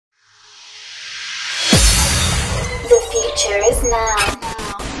future is now.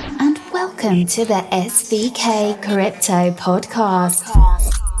 And welcome to the Svk Crypto Podcast.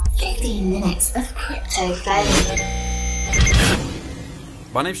 15 minutes of crypto fame.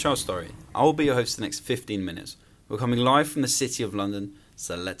 My name's Charles Story. I will be your host for the next 15 minutes. We're coming live from the City of London,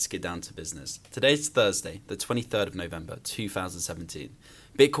 so let's get down to business. Today's Thursday, the 23rd of November, 2017.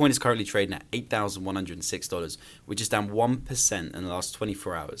 Bitcoin is currently trading at $8,106, which is down 1% in the last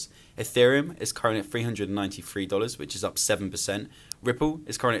 24 hours. Ethereum is currently at $393, which is up 7%. Ripple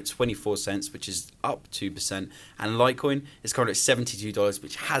is currently at 24 cents, which is up 2%. And Litecoin is currently at $72,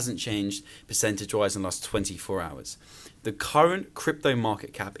 which hasn't changed percentage-wise in the last 24 hours. The current crypto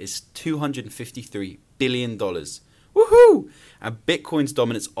market cap is $253 billion. Woohoo! And Bitcoin's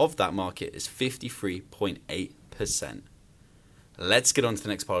dominance of that market is 53.8%. Let's get on to the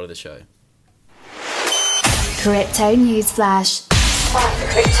next part of the show. Crypto News Flash. 5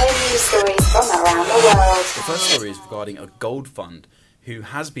 crypto news stories from around the world. The first story is regarding a gold fund who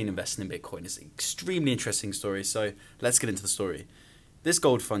has been investing in Bitcoin. It's an extremely interesting story, so let's get into the story. This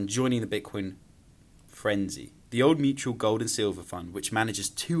gold fund joining the Bitcoin frenzy. The Old Mutual Gold and Silver Fund, which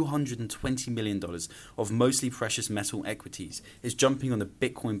manages $220 million of mostly precious metal equities, is jumping on the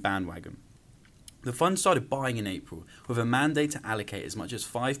Bitcoin bandwagon. The fund started buying in April with a mandate to allocate as much as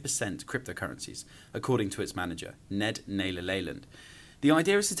 5% to cryptocurrencies, according to its manager, Ned Naylor Leyland. The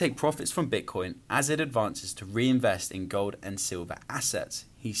idea is to take profits from Bitcoin as it advances to reinvest in gold and silver assets,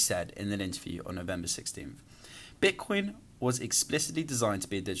 he said in an interview on November 16th. Bitcoin was explicitly designed to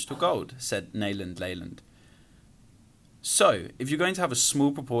be a digital gold, said Leyland. So, if you're going to have a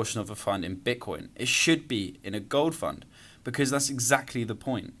small proportion of a fund in Bitcoin, it should be in a gold fund, because that's exactly the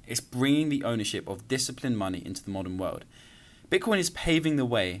point. It's bringing the ownership of disciplined money into the modern world. Bitcoin is paving the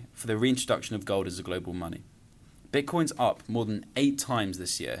way for the reintroduction of gold as a global money. Bitcoin's up more than 8 times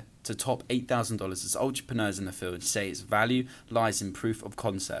this year to top $8,000 as entrepreneurs in the field say its value lies in proof of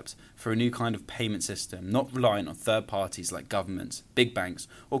concept for a new kind of payment system, not reliant on third parties like governments, big banks,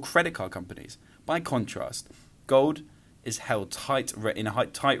 or credit card companies. By contrast, gold is held tight in a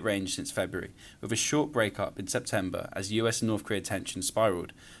tight range since February, with a short breakup in September as US and North Korea tensions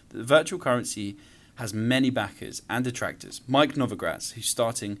spiraled. The virtual currency has many backers and detractors. Mike Novogratz, who's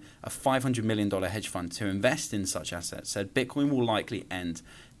starting a $500 million hedge fund to invest in such assets, said Bitcoin will likely end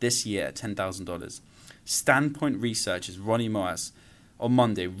this year at $10,000. Standpoint Research's Ronnie Moas on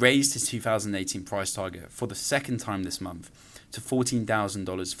Monday raised his 2018 price target for the second time this month to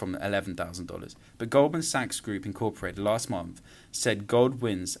 $14,000 from $11,000. But Goldman Sachs Group Incorporated last month said gold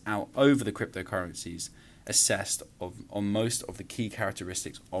wins out over the cryptocurrencies assessed on most of the key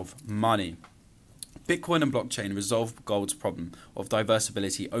characteristics of money. Bitcoin and blockchain resolve gold's problem of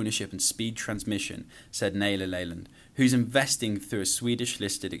diversibility, ownership and speed transmission, said Naylor Leyland, who's investing through a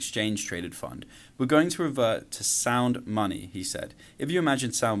Swedish-listed exchange-traded fund. We're going to revert to sound money, he said. If you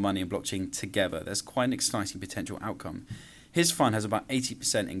imagine sound money and blockchain together, there's quite an exciting potential outcome. His fund has about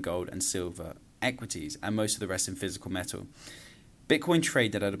 80% in gold and silver equities and most of the rest in physical metal. Bitcoin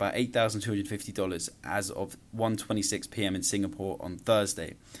traded at about $8,250 as of 1:26 p.m. in Singapore on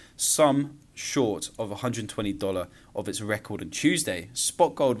Thursday, some short of $120 of its record on Tuesday.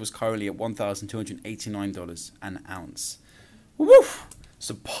 Spot gold was currently at $1,289 an ounce. Woo!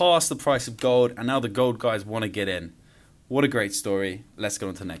 Surpassed the price of gold, and now the gold guys want to get in. What a great story. Let's go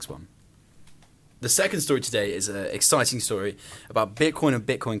on to the next one. The second story today is an exciting story about Bitcoin and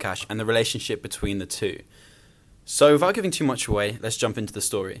Bitcoin Cash and the relationship between the two. So without giving too much away, let's jump into the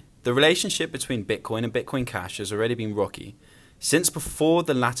story. The relationship between Bitcoin and Bitcoin Cash has already been rocky since before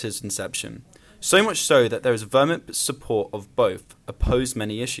the latter's inception, so much so that there is vehement support of both oppose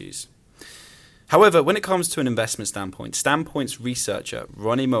many issues. However, when it comes to an investment standpoint, Standpoint's researcher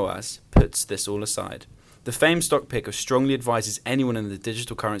Ronnie Moas puts this all aside. The famed stock picker strongly advises anyone in the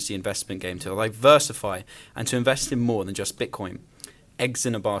digital currency investment game to diversify and to invest in more than just Bitcoin. Eggs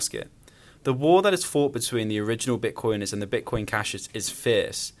in a basket. The war that is fought between the original Bitcoiners and the Bitcoin Cashers is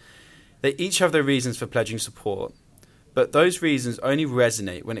fierce. They each have their reasons for pledging support, but those reasons only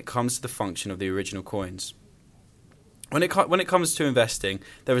resonate when it comes to the function of the original coins. When it comes to investing,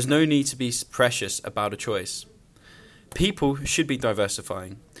 there is no need to be precious about a choice. People should be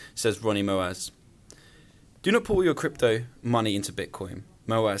diversifying, says Ronnie Moas. Do not put all your crypto money into Bitcoin,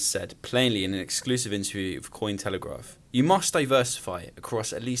 Moas said plainly in an exclusive interview with Cointelegraph. You must diversify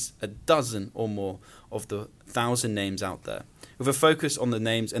across at least a dozen or more of the 1,000 names out there, with a focus on the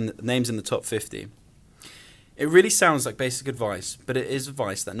names in the top 50. It really sounds like basic advice, but it is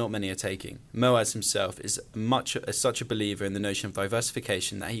advice that not many are taking. Moaz himself is such a believer in the notion of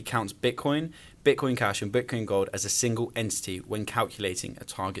diversification that he counts Bitcoin, Bitcoin Cash and Bitcoin Gold as a single entity when calculating a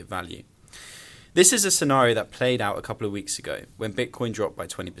target value. This is a scenario that played out a couple of weeks ago when Bitcoin dropped by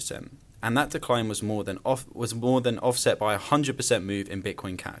 20%, and that decline was more than offset by a 100% move in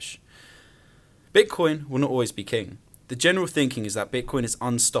Bitcoin Cash. Bitcoin will not always be king. The general thinking is that Bitcoin is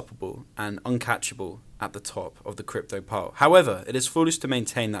unstoppable and uncatchable at the top of the crypto pile. However, it is foolish to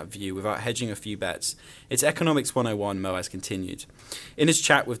maintain that view without hedging a few bets. It's Economics 101, Mo has continued. In his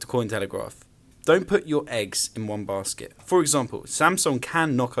chat with the Cointelegraph, don't put your eggs in one basket. For example, Samsung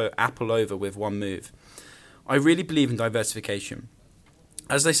can knock Apple over with one move. I really believe in diversification.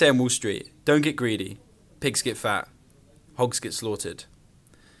 As they say on Wall Street, don't get greedy. Pigs get fat. Hogs get slaughtered.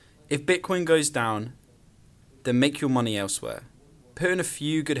 If Bitcoin goes down, then make your money elsewhere. Put in a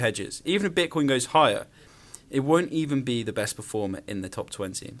few good hedges. Even if Bitcoin goes higher, it won't even be the best performer in the top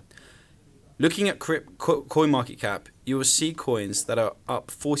 20. Looking at CoinMarketCap, you will see coins that are up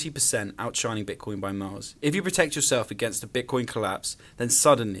 40% outshining Bitcoin by miles. If you protect yourself against a Bitcoin collapse, then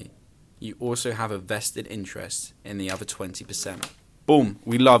suddenly you also have a vested interest in the other 20%. Boom,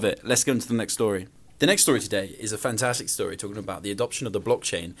 we love it. Let's go into the next story. The next story today is a fantastic story talking about the adoption of the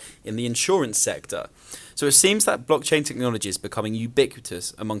blockchain in the insurance sector. So it seems that blockchain technology is becoming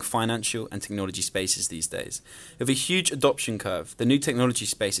ubiquitous among financial and technology spaces these days. With a huge adoption curve, the new technology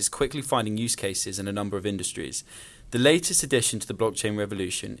space is quickly finding use cases in a number of industries. The latest addition to the blockchain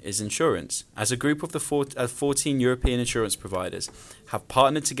revolution is insurance, as a group of the 14 European insurance providers have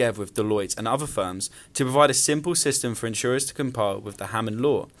partnered together with Deloitte and other firms to provide a simple system for insurers to comply with the Hammond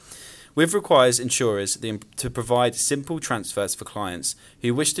Law. Which requires insurers to provide simple transfers for clients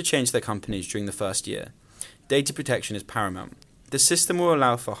who wish to change their companies during the first year. Data protection is paramount. The system will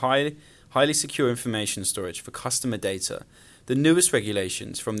allow for highly secure information storage for customer data. The newest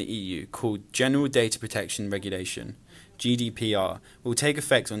regulations from the EU, called General Data Protection Regulation, GDPR, will take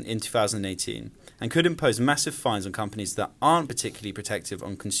effect in 2018 and could impose massive fines on companies that aren't particularly protective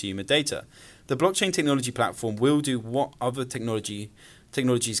on consumer data. The blockchain technology platform will do what other technologies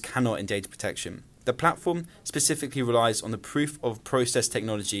cannot in data protection. The platform specifically relies on the proof of process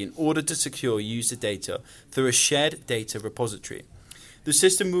technology in order to secure user data through a shared data repository. The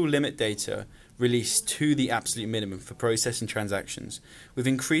system will limit data release to the absolute minimum for processing transactions, with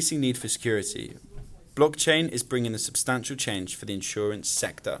increasing need for security. Blockchain is bringing a substantial change for the insurance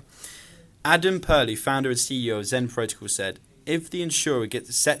sector. Adam Perley, founder and CEO of Zen Protocol, said, if the insurer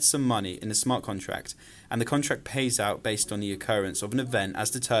sets some money in a smart contract and the contract pays out based on the occurrence of an event as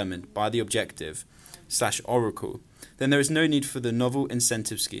determined by the objective/oracle, then there is no need for the novel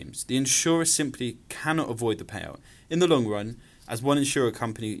incentive schemes. The insurer simply cannot avoid the payout. In the long run, as one insurer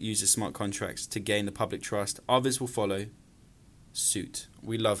company uses smart contracts to gain the public trust, others will follow suit.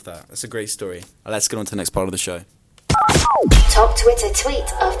 We love that. That's a great story. Let's get on to the next part of the show. Top Twitter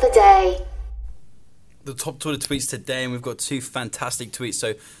tweet of the day. The top Twitter tweets today, and we've got two fantastic tweets.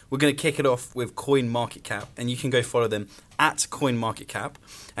 So we're going to kick it off with CoinMarketCap, and you can go follow them at CoinMarketCap.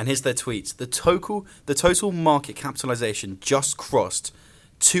 And here's their tweets. The total market capitalization just crossed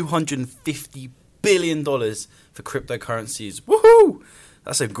 $250 billion for cryptocurrencies. Woohoo!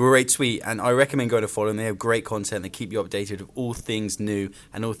 That's a great tweet, and I recommend going to follow them. They have great content. They keep you updated with all things new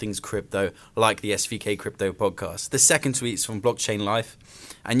and all things crypto, like the Svk Crypto Podcast. The second tweet is from Blockchain Life,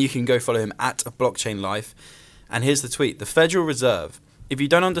 and you can go follow him at Blockchain Life. And here's the tweet. The Federal Reserve. If you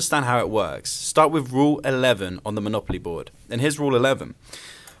don't understand how it works, start with Rule 11 on the Monopoly board. And here's Rule 11.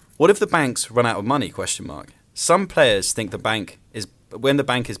 What if the banks run out of money? Some players think when the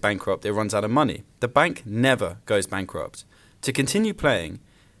bank is bankrupt, it runs out of money. The bank never goes bankrupt. To continue playing,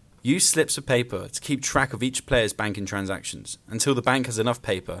 use slips of paper to keep track of each player's banking transactions until the bank has enough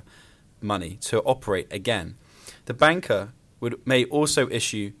money to operate again. The banker may also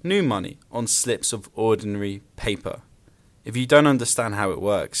issue new money on slips of ordinary paper. If you don't understand how it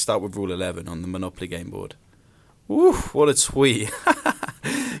works, start with Rule 11 on the Monopoly game board. Woo, what a tweet.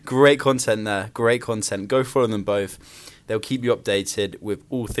 Great content there. Great content. Go follow them both. They'll keep you updated with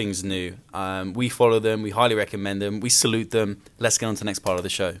all things new. We follow them. We highly recommend them. We salute them. Let's get on to the next part of the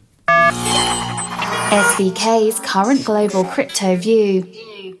show. SVK's current global crypto view.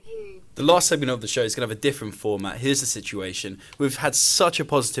 The last segment of the show is going to have a different format. Here's the situation. We've had such a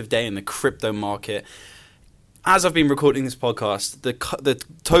positive day in the crypto market. As I've been recording this podcast, the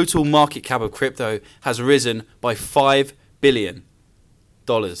total market cap of crypto has risen by $5 billion.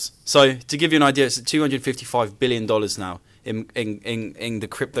 So to give you an idea, it's at $255 billion now in the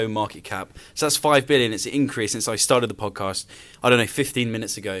crypto market cap. So that's $5 billion. It's an increase since I started the podcast, 15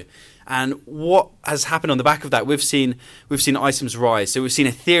 minutes ago. And what has happened on the back of that? We've seen items rise. So we've seen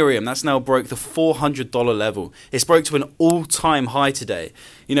Ethereum, that's now broke the $400 level. It's broke to an all-time high today.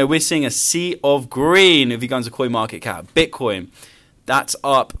 We're seeing a sea of green if you go into CoinMarketCap. Bitcoin, That's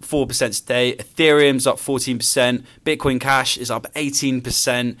up 4% today. Ethereum's up 14%. Bitcoin Cash is up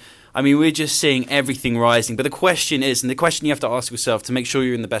 18%. I mean, we're just seeing everything rising. But the question is, and the question you have to ask yourself to make sure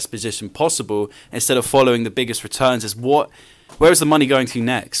you're in the best position possible instead of following the biggest returns is where is the money going to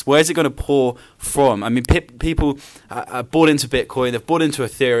next? Where is it going to pour from? I mean, people bought into Bitcoin, they've bought into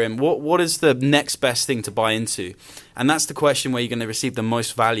Ethereum. What is the next best thing to buy into? And that's the question where you're going to receive the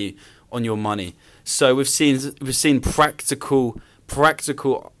most value on your money. So we've seen practical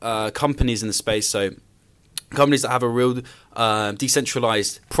companies in the space. So companies that have a real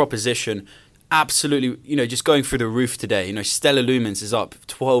decentralized proposition, absolutely, just going through the roof today. Stellar Lumens is up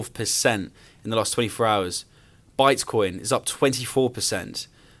 12% in the last 24 hours. Bytecoin is up 24%.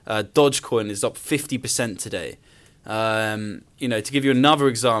 Dogecoin is up 50% today. To give you another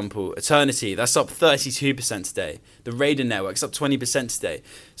example, Eternity, that's up 32% today. The Raiden Network is up 20% today.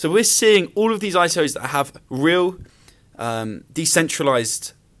 So we're seeing all of these ICOs that have real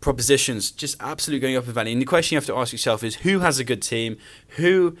decentralized propositions just absolutely going up in value. And the question you have to ask yourself is, who has a good team?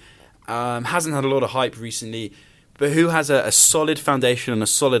 Who hasn't had a lot of hype recently, but who has a solid foundation and a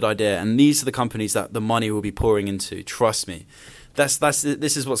solid idea? And these are the companies that the money will be pouring into. Trust me.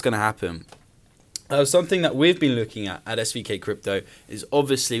 This is what's going to happen. Something that we've been looking at SVK Crypto is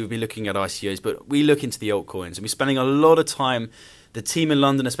obviously we've been looking at ICOs, but we look into the altcoins. And we're spending a lot of time, the team in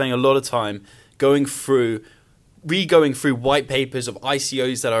London are spending a lot of time going through white papers of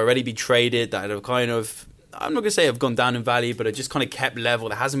ICOs that are already been traded, that have kind of, I'm not going to say have gone down in value, but are just kind of kept level.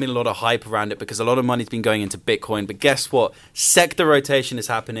 There hasn't been a lot of hype around it because a lot of money's been going into Bitcoin. But guess what? Sector rotation is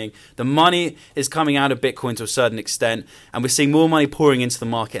happening. The money is coming out of Bitcoin to a certain extent, and we're seeing more money pouring into the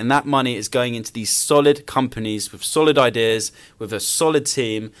market, and that money is going into these solid companies with solid ideas, with a solid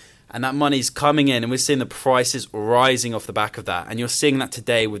team, and that money's coming in, and we're seeing the prices rising off the back of that. And you're seeing that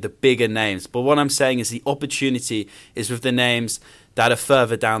today with the bigger names. But what I'm saying is the opportunity is with the names that are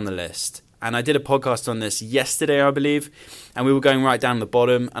further down the list. And I did a podcast on this yesterday, I believe, and we were going right down the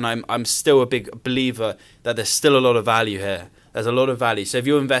bottom. And I'm still a big believer that there's still a lot of value here. There's a lot of value. So if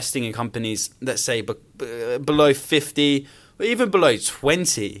you're investing in companies, let's say below 50 or even below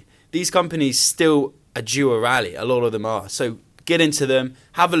 20, these companies still are due a rally. A lot of them are. So get into them,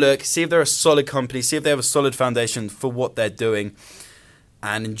 have a look, see if they're a solid company, see if they have a solid foundation for what they're doing,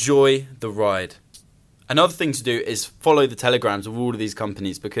 and enjoy the ride. Another thing to do is follow the telegrams of all of these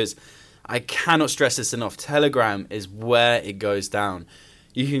companies, because I cannot stress this enough. Telegram is where it goes down.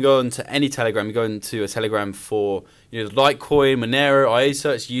 You can go into any Telegram. You go into a Telegram for Litecoin, Monero,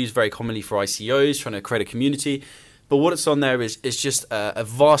 IOTA. It's used very commonly for ICOs, trying to create a community. But what it's on there is just a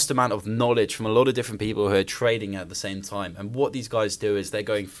vast amount of knowledge from a lot of different people who are trading at the same time. And what these guys do is they're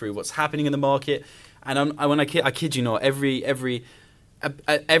going through what's happening in the market. And I kid you not, every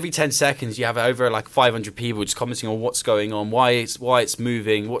 10 seconds you have over like 500 people just commenting on what's going on, why it's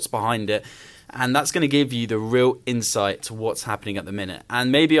moving, what's behind it. And that's going to give you the real insight to what's happening at the minute. And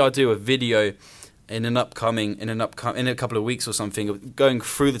maybe I'll do a video in a couple of weeks or something, going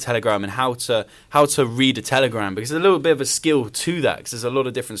through the Telegram and how to read a Telegram, because there's a little bit of a skill to that, because there's a lot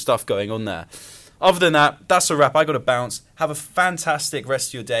of different stuff going on there. Other than that, that's a wrap. I got to bounce. Have a fantastic rest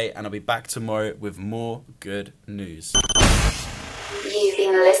of your day, and I'll be back tomorrow with more good news. You've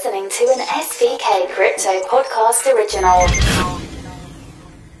been listening to an SVK Crypto Podcast original.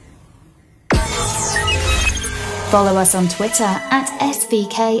 Follow us on Twitter at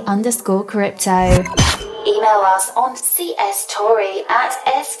SVK_crypto. Email us on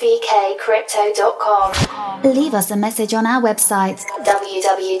cstorry@svkcrypto.com. Leave us a message on our website,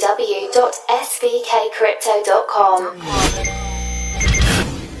 www.svkcrypto.com.